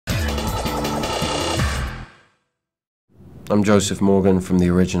I'm Joseph Morgan from the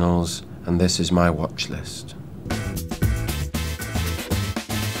Originals, and this is my watch list.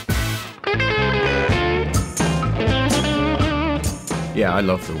 Yeah, I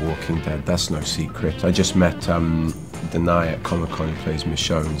love The Walking Dead, that's no secret. I just met Denai at Comic-Con, who plays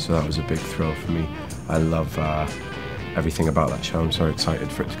Michonne, so that was a big thrill for me. I love everything about that show. I'm so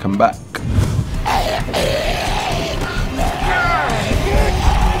excited for it to come back.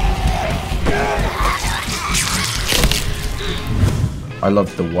 I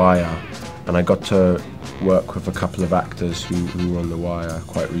loved The Wire, and I got to work with a couple of actors who were on The Wire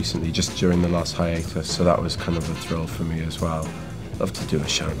quite recently, just during the last hiatus, so that was kind of a thrill for me as well. Love to do a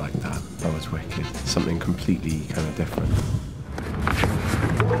show like that. That was wicked. Something completely kind of different.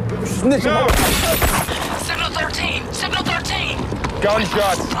 No. Signal 13! Signal 13!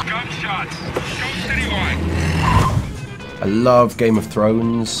 Gunshots! Gunshots! Show steady line! I love Game of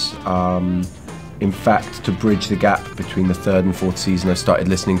Thrones. In fact, to bridge the gap between the 3rd and 4th season, I started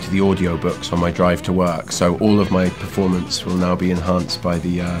listening to the audiobooks on my drive to work. So all of my performance will now be enhanced by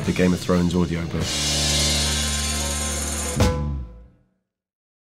the Game of Thrones audiobook.